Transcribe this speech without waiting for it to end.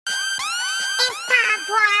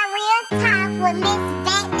for our real talk with Miss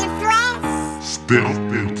Vet Flesh. Step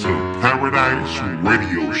into Paradise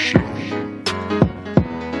Radio Show.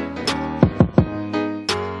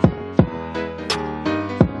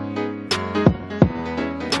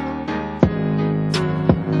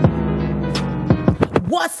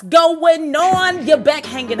 What's going on? You're back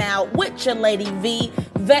hanging out with your Lady V,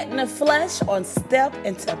 Vet in the Flesh on Step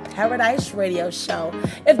into Paradise Radio Show.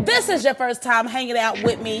 If this is your first time hanging out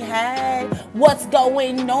with me, hey, what's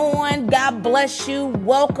going on? God bless you.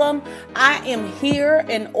 Welcome. I am here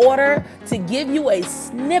in order to give you a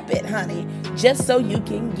snippet, honey, just so you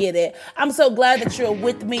can get it. I'm so glad that you're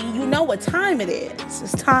with me. You know what time it is.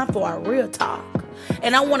 It's time for our real talk.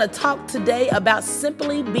 And I want to talk today about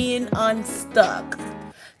simply being unstuck.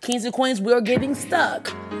 Kings and queens, we're getting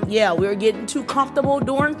stuck. Yeah, we're getting too comfortable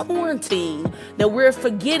during quarantine that we're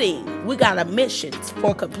forgetting we got a mission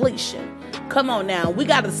for completion. Come on now, we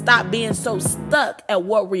got to stop being so stuck at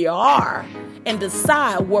where we are and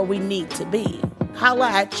decide where we need to be. Holla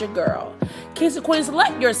at your girl. Kings and queens,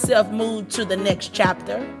 let yourself move to the next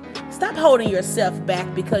chapter. Stop holding yourself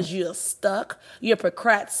back because you're stuck. You're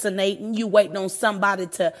procrastinating. You waiting on somebody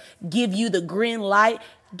to give you the green light.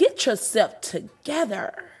 Get yourself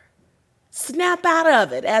together. Snap out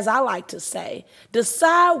of it, as I like to say.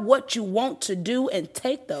 Decide what you want to do and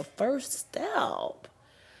take the first step.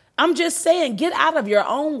 I'm just saying, get out of your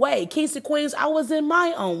own way. Kings and queens, I was in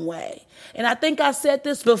my own way. And I think I said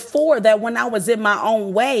this before, that when I was in my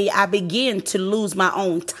own way, I began to lose my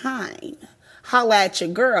own time. Holla at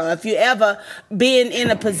your girl. If you ever been in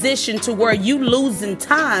a position to where you losing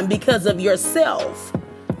time because of yourself,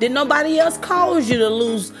 did nobody else cause you to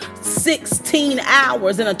lose 16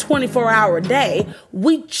 hours in a 24-hour day?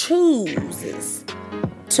 We choose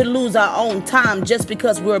to lose our own time just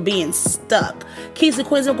because we're being stuck. Keys and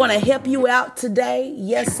Queens, I'm going to help you out today.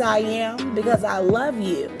 Yes, I am, because I love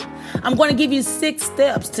you. I'm going to give you 6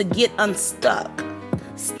 steps to get unstuck.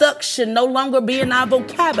 Stuck should no longer be in our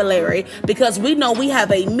vocabulary because we know we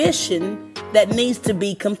have a mission that needs to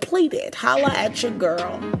be completed. Holla at your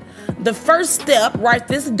girl. The first step, write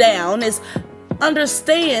this down, is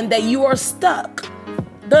understand that you are stuck.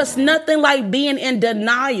 There's nothing like being in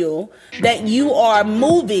denial that you are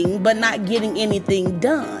moving but not getting anything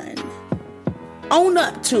done. Own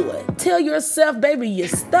up to it. Tell yourself, baby, you're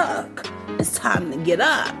stuck. It's time to get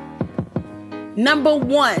up. Number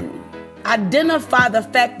 1, identify the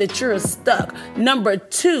fact that you're stuck. Number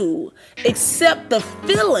 2, accept the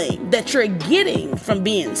feeling that you're getting from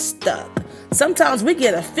being stuck. Sometimes we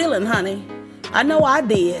get a feeling, honey. I know I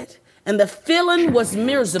did. And the feeling was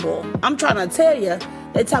miserable. I'm trying to tell you,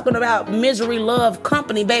 they talking about misery, love,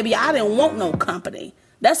 company. Baby, I didn't want no company.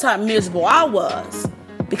 That's how miserable I was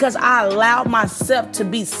because I allowed myself to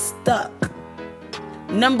be stuck.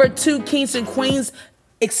 Number 2, kings and queens,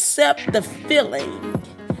 accept the feeling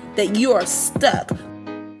that you are stuck.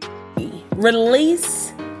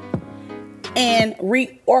 Release and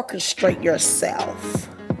reorchestrate yourself.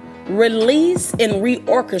 Release and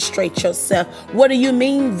reorchestrate yourself. What do you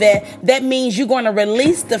mean that? That means you're going to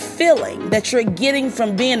release the feeling that you're getting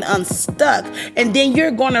from being unstuck, and then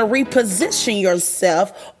you're going to reposition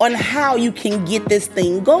yourself on how you can get this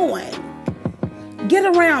thing going. Get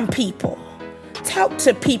around people. Talk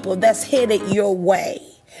to people that's headed your way.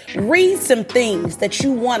 Read some things that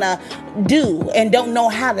you want to do and don't know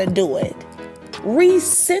how to do it.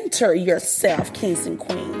 Recenter yourself, kings and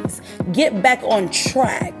queens. Get back on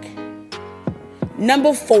track.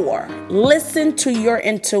 Number 4, listen to your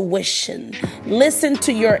intuition. Listen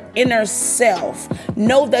to your inner self.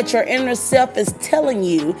 Know that your inner self is telling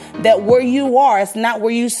you that where you are is not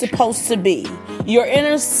where you're supposed to be. Your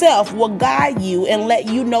inner self will guide you and let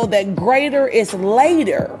you know that greater is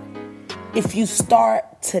later if you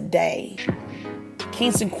start today.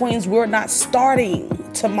 Kings and queens, we're not starting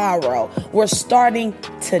tomorrow. We're starting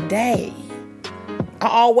today. I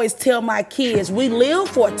always tell my kids, we live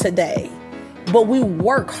for today, but we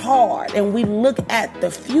work hard and we look at the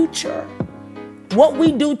future. What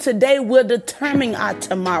we do today will determine our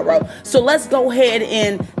tomorrow. So let's go ahead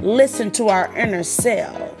and listen to our inner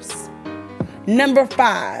selves. Number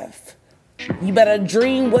 5, you better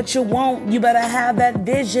dream what you want. You better have that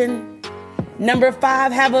vision. Number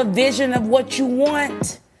 5, have a vision of what you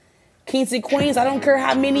want. Kings and queens, I don't care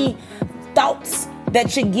how many thoughts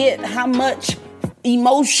that you get, how much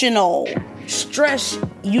emotional stress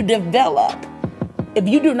you develop. If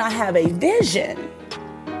you do not have a vision,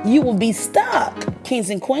 you will be stuck. Kings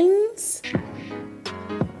and queens,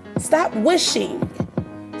 stop wishing.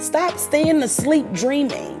 Stop staying asleep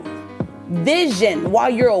dreaming. Vision while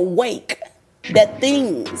you're awake that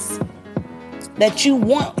things that you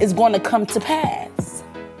want is going to come to pass.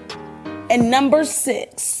 And number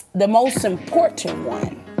 6, the most important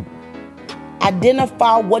one,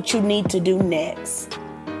 identify what you need to do next.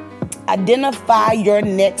 Identify your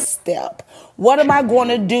next step. What am I going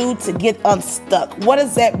to do to get unstuck? What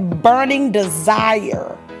is that burning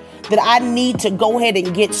desire that I need to go ahead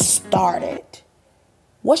and get started?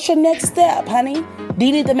 What's your next step, honey? Do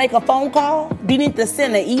you need to make a phone call? Do you need to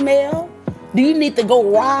send an email? Do you need to go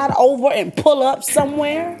ride over and pull up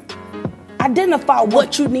somewhere? Identify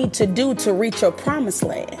what you need to do to reach your promised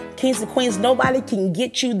land. Kings and queens, nobody can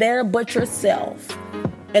get you there but yourself.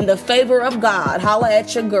 In the favor of God, holla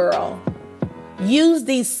at your girl. Use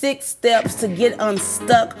these 6 steps to get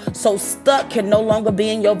unstuck so stuck can no longer be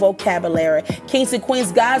in your vocabulary. Kings and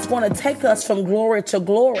queens, God's going to take us from glory to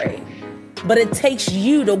glory. But it takes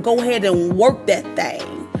you to go ahead and work that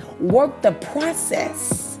thing. Work the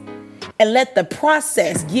process. And let the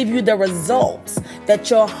process give you the results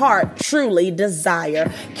that your heart truly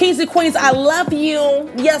desire. Kings and queens, I love you.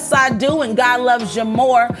 Yes, I do. And God loves you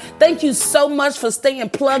more. Thank you so much for staying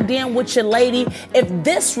plugged in with your lady. If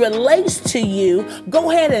this relates to you,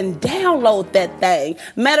 go ahead and download that thing.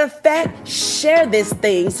 Matter of fact, share this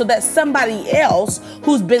thing so that somebody else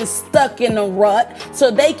who's been stuck in a rut,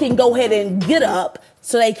 so they can go ahead and get up,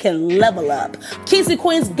 so they can level up. Kings and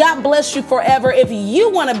queens, God bless you forever. If you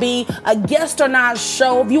want to be a guest on our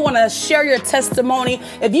show, if you want to share your testimony,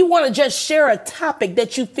 if you want to just share a topic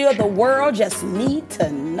that you feel the world just need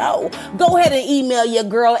to know, go ahead and email your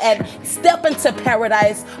girl at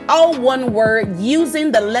stepintoparadise, all one word,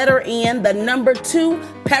 using the letter N, the number 2,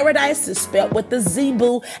 paradise is spelled with the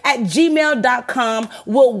Z-boo, at gmail.com.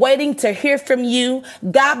 We're waiting to hear from you.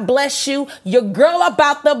 God bless you. Your girl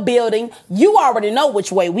about the building. You already know which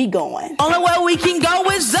way we going. Only way we can go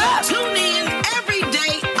is up. Tune in every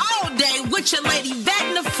day, all day with your lady Vet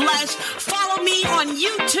in the Flesh. Follow me on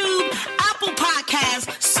YouTube, Apple Podcasts,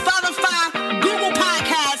 Spotify, Google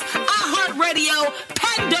Podcasts, iHeartRadio,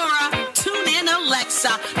 Pandora, TuneIn,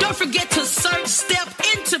 Alexa. Don't forget to search Step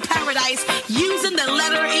Into Paradise using the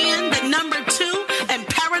letter N, the number 2, and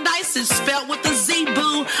paradise is spelled with the